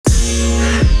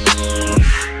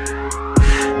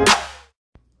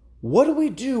What do we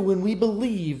do when we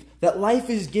believe that life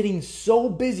is getting so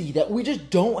busy that we just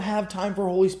don't have time for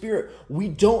Holy Spirit? We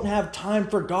don't have time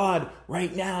for God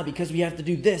right now because we have to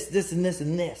do this, this, and this,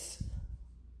 and this.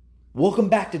 Welcome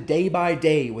back to Day by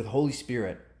Day with Holy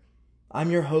Spirit.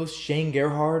 I'm your host, Shane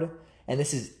Gerhard, and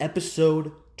this is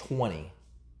episode 20.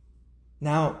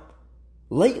 Now,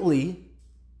 lately,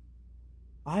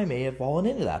 I may have fallen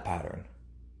into that pattern.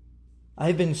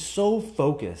 I've been so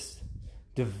focused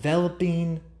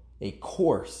developing a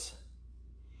course.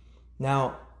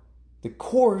 Now, the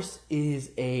course is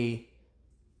a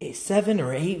 7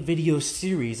 or 8 video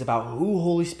series about who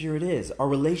Holy Spirit is, our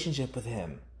relationship with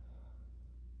Him,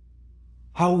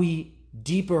 how we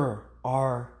deeper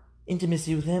our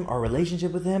intimacy with Him, our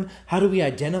relationship with Him, how do we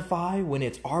identify when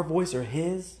it's our voice or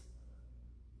His,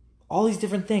 all these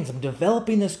different things. I'm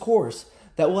developing this course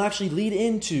that will actually lead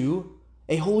into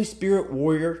a Holy Spirit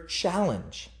Warrior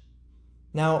Challenge.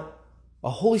 Now, a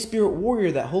Holy Spirit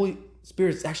warrior, that Holy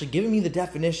Spirit is actually giving me the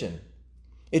definition.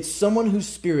 It's someone whose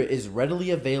spirit is readily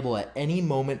available at any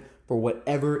moment for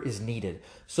whatever is needed.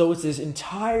 So it's this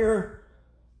entire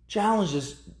challenge,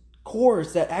 this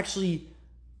course that actually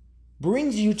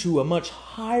brings you to a much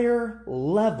higher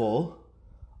level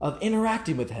of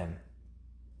interacting with Him.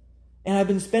 And I've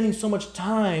been spending so much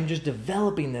time just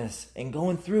developing this and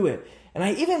going through it. And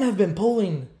I even have been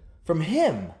pulling from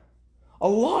Him. A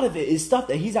lot of it is stuff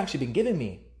that He's actually been giving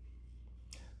me.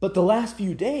 But the last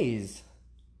few days,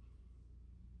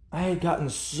 I had gotten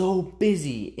so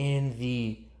busy in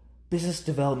the business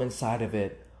development side of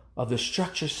it, of the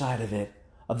structure side of it,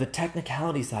 of the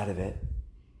technicality side of it,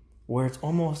 where it's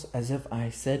almost as if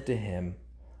I said to Him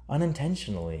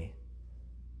unintentionally,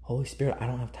 Holy Spirit, I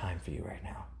don't have time for you right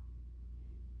now.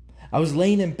 I was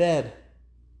laying in bed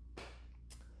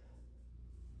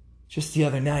just the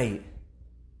other night,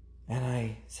 and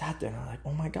I sat there and I'm like,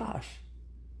 oh my gosh,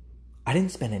 I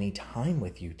didn't spend any time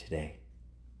with you today.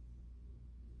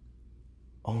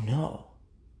 Oh no.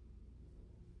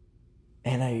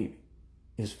 And it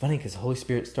was funny because the Holy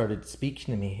Spirit started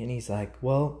speaking to me and He's like,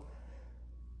 well,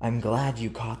 I'm glad you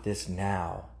caught this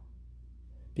now,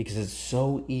 because it's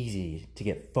so easy to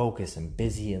get focused and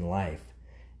busy in life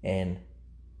and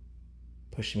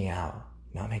push me out,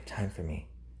 not make time for me.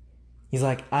 He's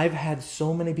like, I've had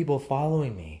so many people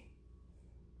following me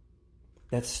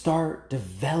that start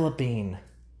developing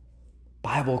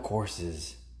Bible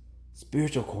courses,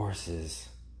 spiritual courses,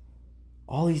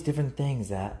 all these different things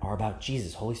that are about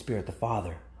Jesus, Holy Spirit, the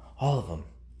Father, all of them.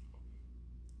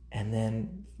 And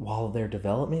then while they're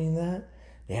developing that,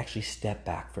 they actually step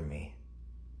back from me.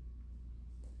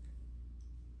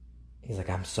 He's like,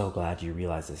 I'm so glad you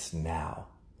realize this now.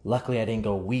 Luckily, I didn't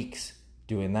go weeks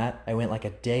doing that. I went like a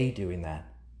day doing that.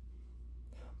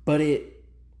 But it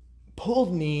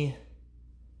pulled me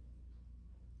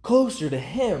closer to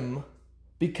Him,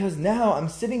 because now I'm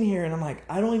sitting here and I'm like,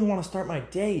 I don't even want to start my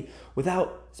day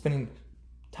without spending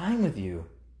time with you.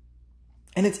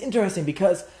 And it's interesting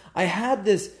because I had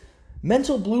this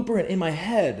mental blueprint in my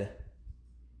head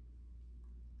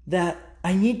that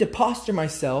I need to posture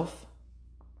myself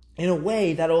in a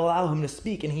way that will allow Him to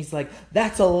speak. And He's like,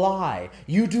 that's a lie.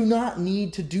 You do not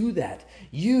need to do that.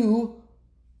 You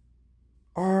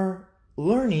are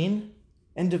learning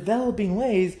and developing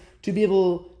ways to be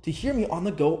able to hear me on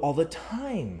the go all the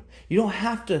time. You don't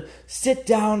have to sit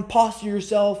down, posture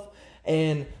yourself,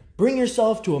 and bring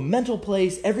yourself to a mental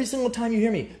place every single time you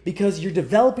hear me, because you're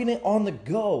developing it on the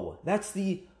go. That's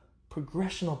the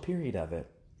progressional period of it.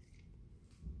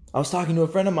 I was talking to a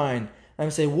friend of mine, and I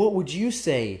would say, what would you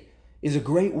say is a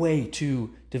great way to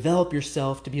develop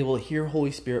yourself to be able to hear Holy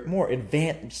Spirit more,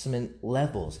 advancement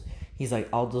levels? He's like,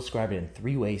 I'll describe it in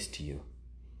 3 ways to you.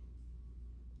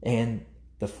 And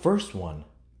the first one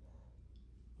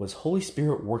was Holy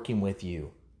Spirit working with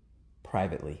you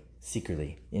privately,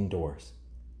 secretly, indoors.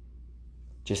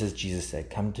 Just as Jesus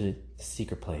said, come to the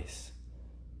secret place.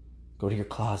 Go to your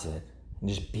closet and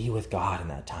just be with God in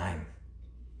that time.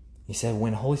 He said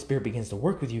when Holy Spirit begins to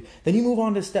work with you, then you move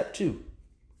on to step 2.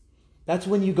 That's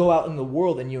when you go out in the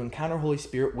world and you encounter Holy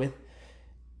Spirit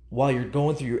while you're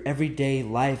going through your everyday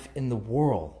life in the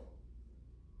world.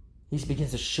 He just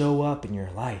begins to show up in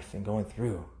your life and going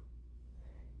through.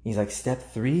 He's like,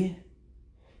 step 3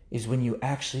 is when you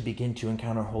actually begin to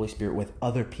encounter Holy Spirit with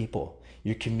other people,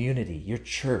 your community, your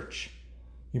church,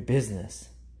 your business.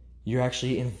 You're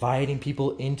actually inviting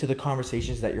people into the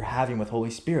conversations that you're having with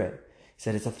Holy Spirit. He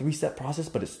said it's a 3-step process,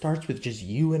 but it starts with just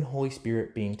you and Holy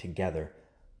Spirit being together.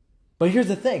 But here's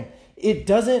the thing.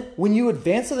 When you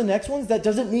advance to the next ones, that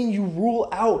doesn't mean you rule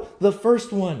out the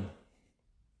first one.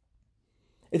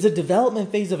 It's a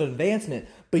development phase of advancement,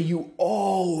 but you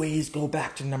always go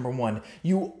back to number one.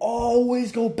 You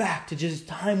always go back to just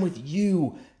time with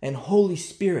you and Holy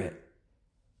Spirit.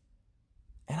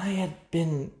 And I had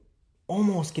been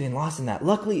almost getting lost in that.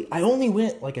 Luckily, I only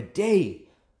went like a day.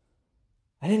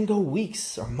 I didn't go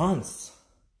weeks or months.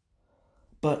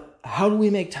 But how do we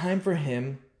make time for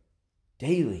Him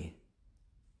daily?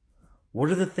 What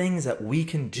are the things that we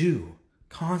can do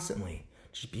constantly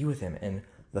to be with Him? And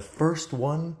the first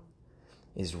one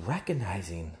is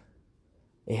recognizing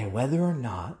whether or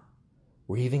not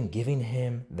we're even giving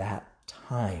Him that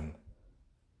time.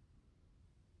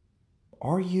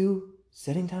 Are you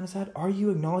setting time aside? Are you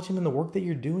acknowledging Him in the work that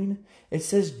you're doing? It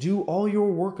says, do all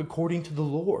your work according to the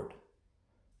Lord.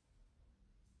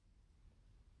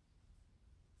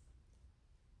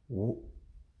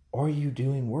 Are you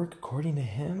doing work according to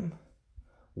Him?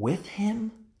 With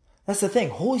Him? That's the thing.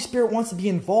 Holy Spirit wants to be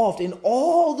involved in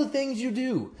all the things you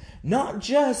do. Not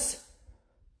just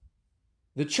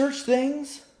the church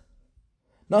things.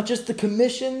 Not just the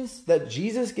commissions that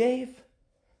Jesus gave.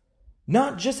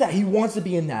 Not just that. He wants to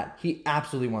be in that. He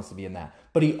absolutely wants to be in that.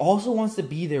 But He also wants to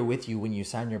be there with you when you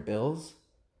sign your bills.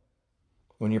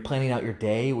 When you're planning out your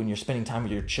day. When you're spending time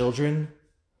with your children.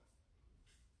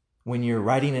 When you're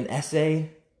writing an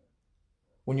essay.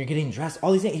 When you're getting dressed.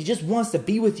 All these things. He just wants to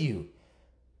be with you.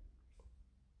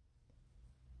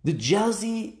 The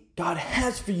jealousy God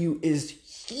has for you is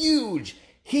huge.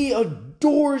 He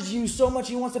adores you so much.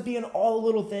 He wants to be in all the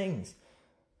little things.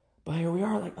 But here we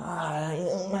are like, I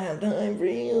don't have time for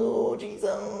you,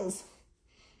 Jesus.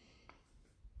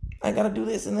 I got to do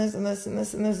this and this and this and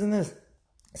this and this and this.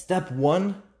 Step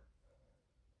one,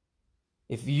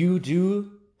 if you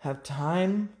do have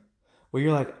time where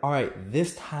you're like, all right,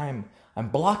 this time, I'm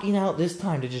blocking out this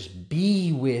time to just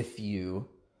be with you.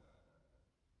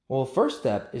 Well, first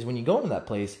step is when you go into that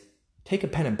place, take a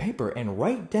pen and paper and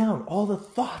write down all the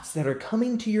thoughts that are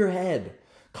coming to your head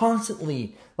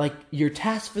constantly, like your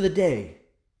task for the day.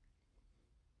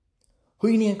 Who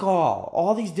you need to call,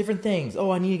 all these different things.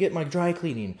 Oh, I need to get my dry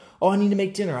cleaning. Oh, I need to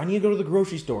make dinner. I need to go to the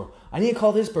grocery store. I need to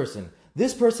call this person.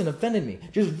 This person offended me.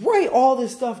 Just write all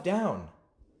this stuff down.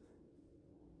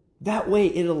 That way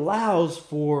it allows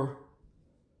for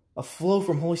a flow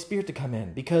from Holy Spirit to come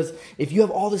in. Because if you have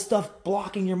all this stuff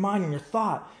blocking your mind and your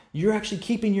thought, you're actually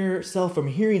keeping yourself from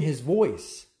hearing His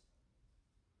voice.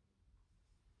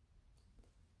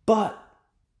 But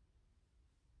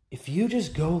if you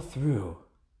just go through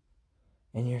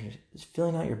and you're just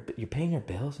filling out you're paying your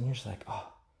bills and you're just like,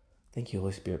 oh, thank you,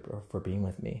 Holy Spirit, for being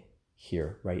with me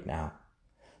here right now.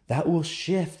 That will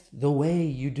shift the way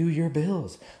you do your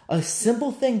bills. A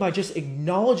simple thing by just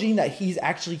acknowledging that He's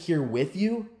actually here with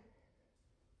you.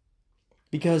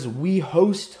 Because we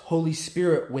host Holy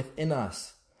Spirit within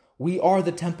us. We are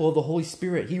the temple of the Holy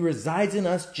Spirit. He resides in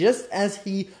us just as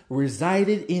He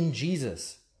resided in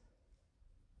Jesus.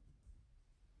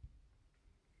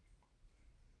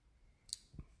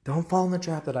 Don't fall in the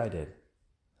trap that I did.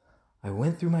 I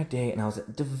went through my day and I was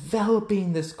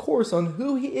developing this course on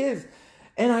who He is.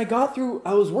 And I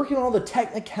was working on all the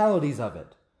technicalities of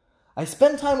it. I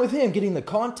spent time with Him getting the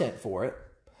content for it.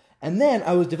 And then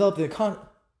I was developing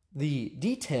the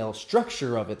detail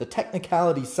structure of it, the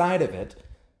technicality side of it.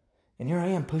 And here I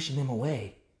am pushing Him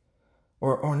away.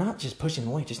 Or not just pushing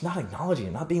Him away, just not acknowledging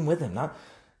Him, not being with Him, not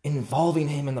involving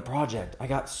Him in the project. I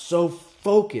got so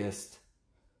focused,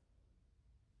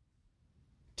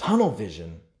 tunnel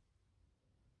vision,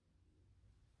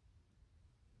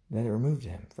 that it removed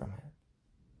Him from it.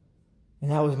 And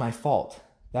that was my fault.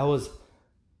 That was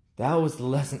the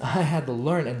lesson I had to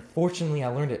learn. And fortunately, I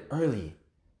learned it early.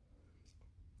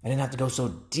 I didn't have to go so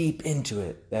deep into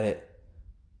it that it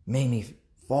made me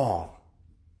fall.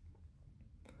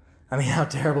 I mean, how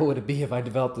terrible would it be if I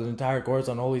developed an entire course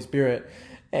on Holy Spirit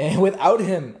and without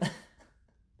Him?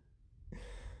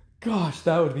 Gosh,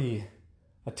 that would be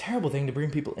a terrible thing to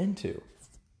bring people into.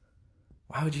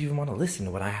 Why would you even want to listen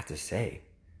to what I have to say?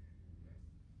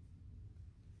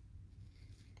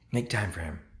 Make time for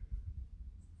Him.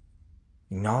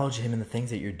 Acknowledge Him in the things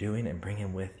that you're doing and bring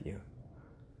Him with you.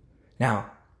 Now,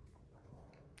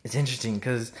 it's interesting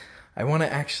because I want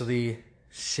to actually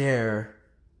share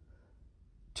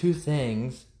two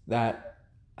things that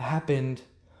happened.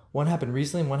 One happened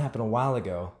recently and one happened a while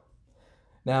ago.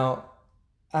 Now,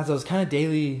 as I was kind of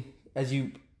daily, as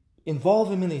you involve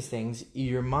Him in these things,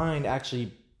 your mind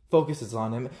actually focuses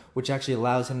on Him, which actually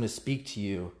allows Him to speak to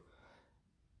you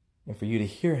and for you to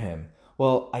hear Him.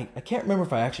 Well, I can't remember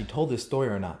if I actually told this story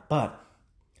or not, but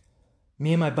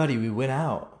me and my buddy, we went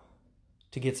out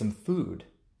to get some food.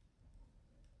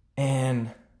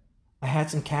 And I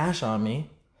had some cash on me,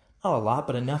 Not a lot,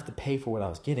 but enough to pay for what I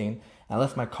was getting. And I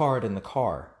left my card in the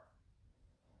car.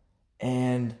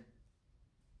 And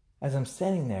as I'm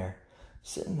sitting there,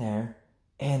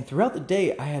 and throughout the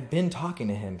day, I had been talking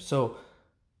to him. So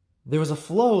there was a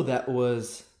flow that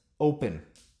was open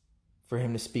for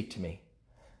him to speak to me.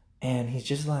 And he's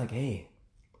just like, hey,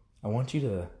 I want you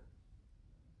to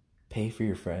pay for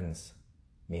your friend's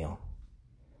meal.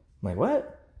 I'm like,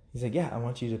 what? He's like, yeah, I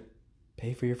want you to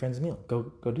pay for your friend's meal.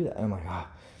 Go do that. And I'm like, ah.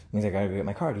 He's like, I gotta go get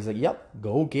my card. He's like, yep,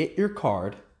 go get your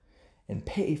card and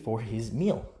pay for his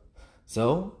meal.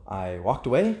 So I walked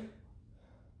away.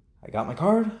 I got my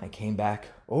card. I came back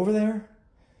over there.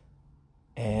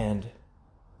 And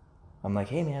I'm like,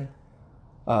 hey, man.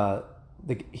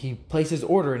 He placed his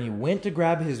order and he went to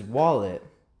grab his wallet.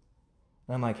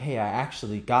 And I'm like, hey, I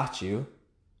actually got you.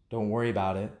 Don't worry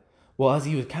about it. Well, as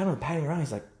he was kind of patting around,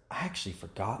 he's like, I actually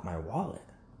forgot my wallet.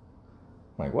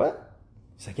 I'm like, what?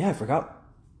 He's like, yeah, I forgot.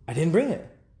 I didn't bring it.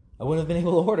 I wouldn't have been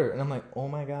able to order. And I'm like, oh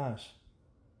my gosh.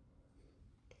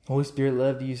 Holy Spirit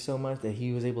loved you so much that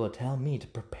he was able to tell me to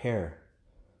prepare.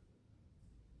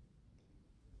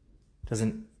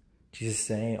 Doesn't Jesus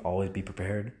say, always be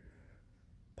prepared?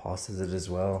 Paul says it as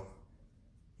well.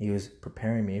 He was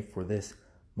preparing me for this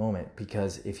moment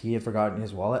because if he had forgotten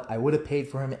his wallet, I would have paid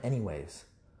for him anyways.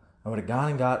 I would have gone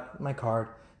and got my card,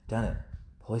 done it.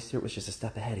 The Holy Spirit was just a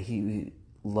step ahead. He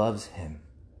loves him.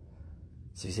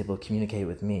 So he's able to communicate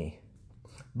with me.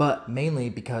 But mainly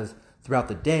because throughout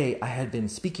the day, I had been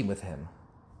speaking with him.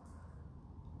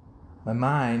 My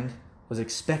mind was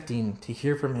expecting to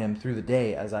hear from him through the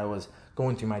day as I was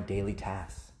going through my daily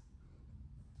tasks.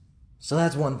 So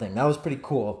that's one thing. That was pretty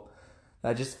cool.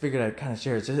 I just figured I'd kind of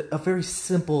share. It's just a very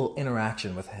simple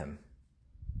interaction with him.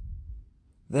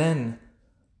 Then,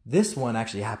 this one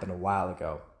actually happened a while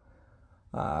ago.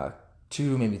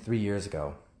 2, maybe 3 years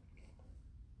ago.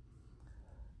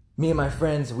 Me and my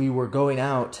friends, we were going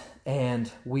out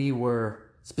and we were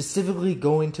specifically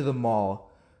going to the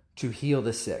mall to heal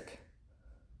the sick.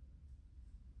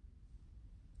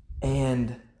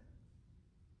 And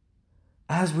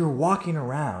as we were walking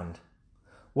around,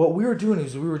 what we were doing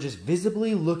is we were just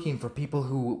visibly looking for people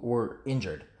who were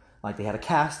injured. Like they had a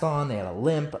cast on, they had a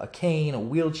limp, a cane, a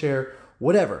wheelchair,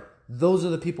 whatever. Those are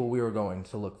the people we were going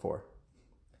to look for.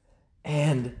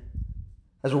 And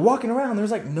as we're walking around, there's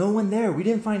like no one there. We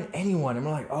didn't find anyone. And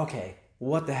we're like, okay,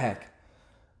 what the heck?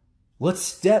 Let's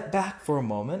step back for a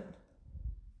moment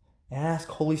and ask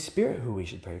Holy Spirit who we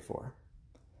should pray for.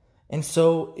 And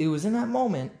so it was in that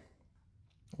moment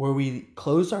where we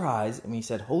closed our eyes and we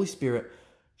said, Holy Spirit,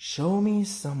 show me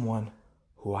someone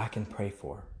who I can pray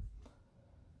for.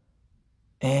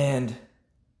 And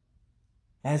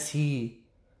as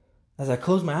I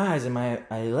closed my eyes and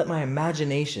I let my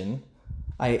imagination,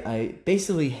 I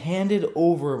basically handed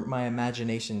over my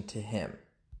imagination to him,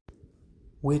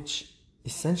 which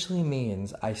essentially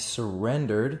means I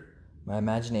surrendered my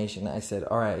imagination. I said,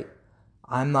 all right,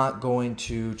 I'm not going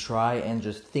to try and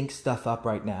just think stuff up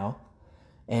right now.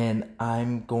 And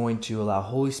I'm going to allow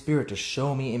Holy Spirit to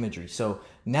show me imagery. So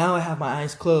now I have my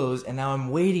eyes closed and now I'm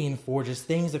waiting for just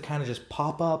things to kind of just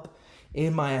pop up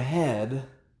in my head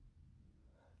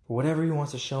for whatever he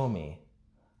wants to show me.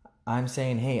 I'm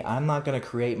saying, hey, I'm not going to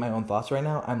create my own thoughts right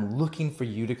now. I'm looking for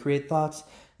you to create thoughts.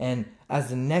 And as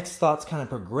the next thoughts kind of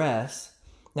progress,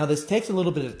 now this takes a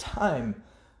little bit of time,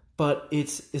 but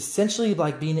it's essentially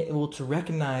like being able to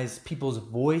recognize people's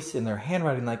voice and their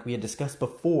handwriting like we had discussed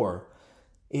before.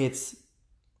 It's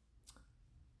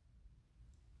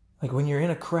like when you're in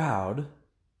a crowd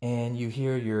and you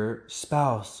hear your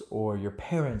spouse or your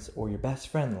parents or your best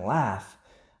friend laugh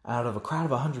out of a crowd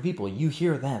of 100 people, you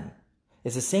hear them.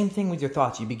 It's the same thing with your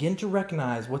thoughts. You begin to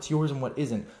recognize what's yours and what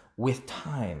isn't with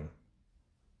time.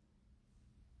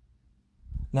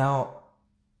 Now,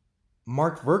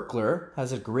 Mark Verkler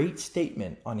has a great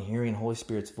statement on hearing Holy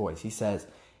Spirit's voice. He says,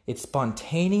 it's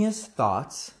spontaneous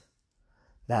thoughts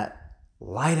that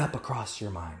light up across your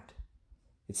mind.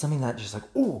 It's something that just like,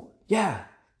 oh, yeah,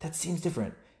 that seems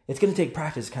different. It's going to take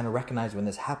practice to kind of recognize when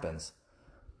this happens.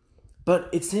 But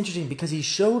it's interesting because he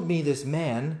showed me this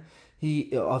man,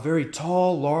 a very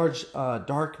tall, large,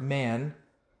 dark man.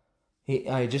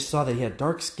 I just saw that he had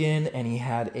dark skin and he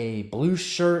had a blue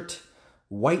shirt,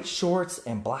 white shorts,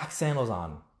 and black sandals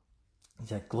on.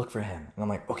 He's like, look for him. And I'm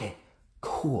like, okay,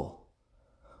 cool.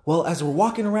 Well, as we're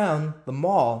walking around the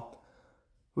mall,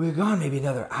 we've gone maybe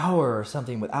another hour or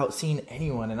something without seeing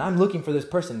anyone. And I'm looking for this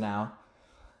person now.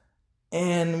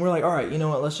 And we're like, all right, you know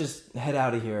what? Let's just head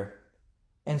out of here.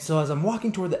 And so as I'm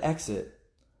walking toward the exit,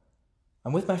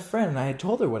 I'm with my friend and I had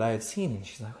told her what I had seen. And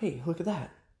she's like, hey, look at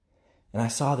that. And I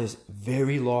saw this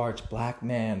very large black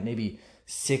man, maybe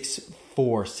 6'4",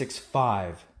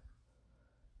 6'5",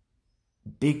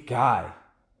 big guy,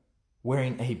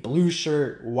 wearing a blue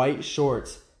shirt, white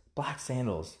shorts, black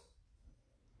sandals.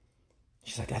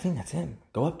 She's like, I think that's him.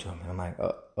 Go up to him. And I'm like,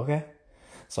 oh, okay.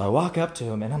 So I walk up to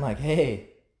him and I'm like, hey,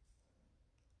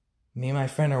 me and my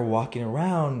friend are walking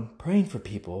around praying for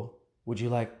people. Would you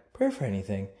like prayer for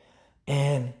anything?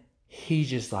 And he's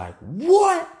just like,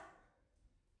 what?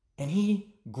 And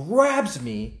he grabs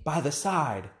me by the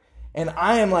side. And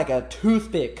I am like a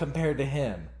toothpick compared to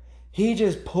him. He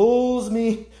just pulls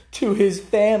me to his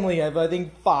family of, I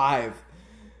think, 5.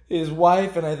 His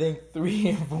wife and I think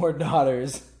 3 or 4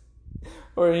 daughters.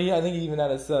 Or I think he even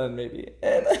had a son, maybe.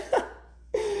 And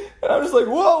I'm just like,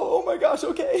 whoa, oh my gosh,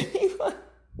 okay.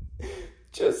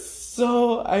 Just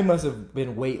so, I must have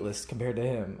been weightless compared to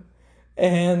him.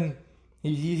 And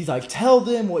he's like, tell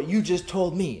them what you just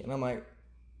told me. And I'm like,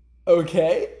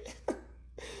 okay.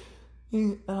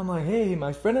 And I'm like, hey,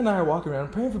 my friend and I are walking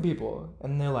around praying for people.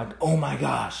 And they're like, oh my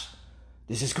gosh,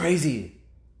 this is crazy.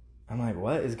 I'm like,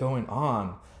 what is going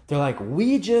on? They're like,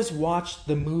 we just watched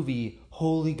the movie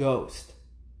Holy Ghost.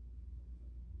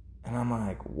 And I'm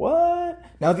like, what?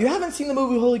 Now, if you haven't seen the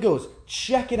movie Holy Ghost,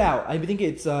 check it out. I think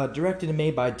it's directed and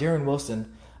made by Darren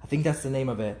Wilson. I think that's the name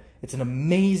of it. It's an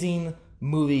amazing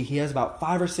movie. He has about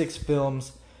 5 or 6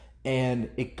 films. And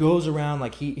it goes around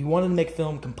like he wanted to make a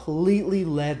film completely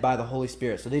led by the Holy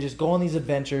Spirit. So they just go on these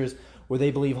adventures where they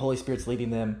believe Holy Spirit's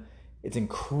leading them. It's an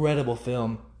incredible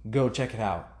film. Go check it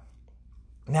out.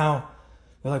 Now,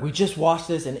 they're like, we just watched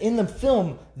this. And in the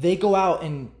film, they go out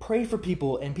and pray for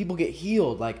people. And people get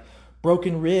healed. Like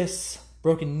broken wrists,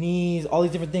 broken knees, all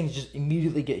these different things just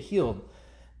immediately get healed.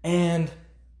 And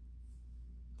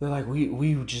they're like,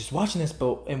 we were just watching this,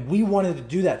 and we wanted to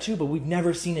do that too, but we've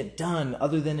never seen it done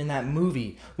other than in that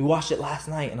movie. We watched it last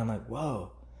night, and I'm like,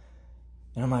 whoa.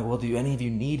 And I'm like, well, do any of you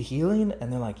need healing?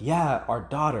 And they're like, yeah, our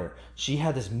daughter. She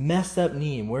had this messed up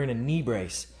knee and wearing a knee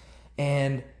brace.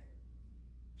 And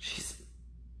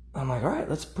I'm like, all right,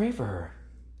 let's pray for her.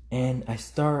 And I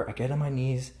get on my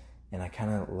knees, and I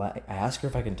ask her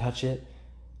if I can touch it.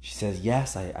 She says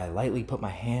yes. I lightly put my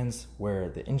hands where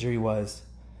the injury was.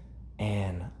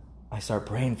 And I start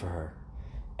praying for her.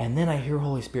 And then I hear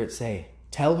Holy Spirit say,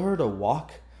 tell her to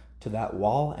walk to that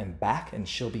wall and back and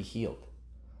she'll be healed.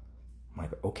 I'm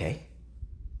like, okay.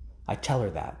 I tell her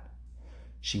that.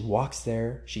 She walks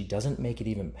there. She doesn't make it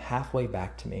even halfway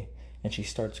back to me. And she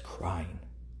starts crying.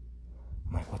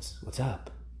 I'm like, what's up?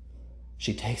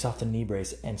 She takes off the knee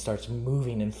brace and starts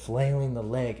moving and flailing the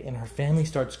leg. And her family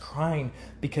starts crying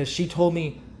because she told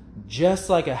me, just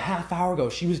like a half hour ago,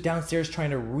 she was downstairs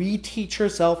trying to reteach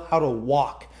herself how to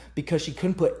walk because she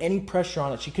couldn't put any pressure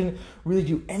on it. She couldn't really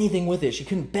do anything with it. She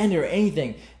couldn't bend it or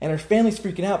anything. And her family's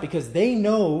freaking out because they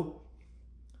know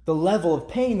the level of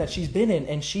pain that she's been in,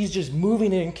 and she's just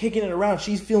moving it and kicking it around.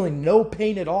 She's feeling no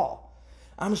pain at all.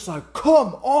 I'm just like,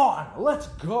 come on, let's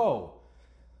go.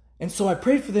 And so I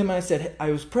prayed for them, and I said,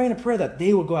 I was praying a prayer that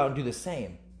they would go out and do the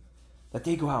same. That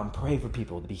they go out and pray for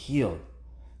people to be healed.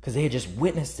 Because they had just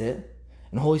witnessed it.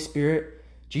 And the Holy Spirit,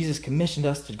 Jesus commissioned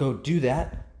us to go do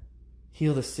that.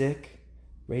 Heal the sick,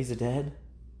 raise the dead,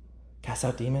 cast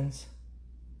out demons.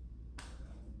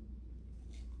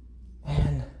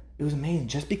 And it was amazing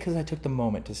just because I took the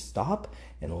moment to stop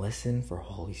and listen for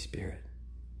Holy Spirit.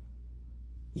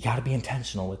 You got to be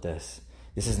intentional with this.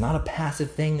 This is not a passive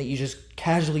thing that you just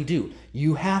casually do.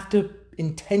 You have to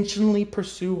intentionally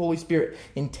pursue Holy Spirit,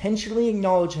 intentionally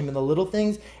acknowledge Him in the little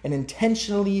things, and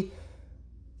intentionally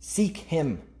seek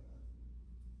Him.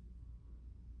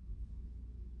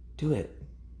 Do it.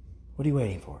 What are you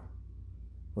waiting for?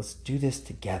 Let's do this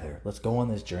together. Let's go on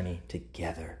this journey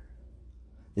together.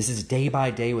 This is Day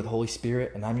by Day with Holy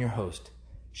Spirit, and I'm your host,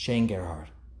 Shane Gerhard.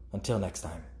 Until next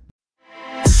time.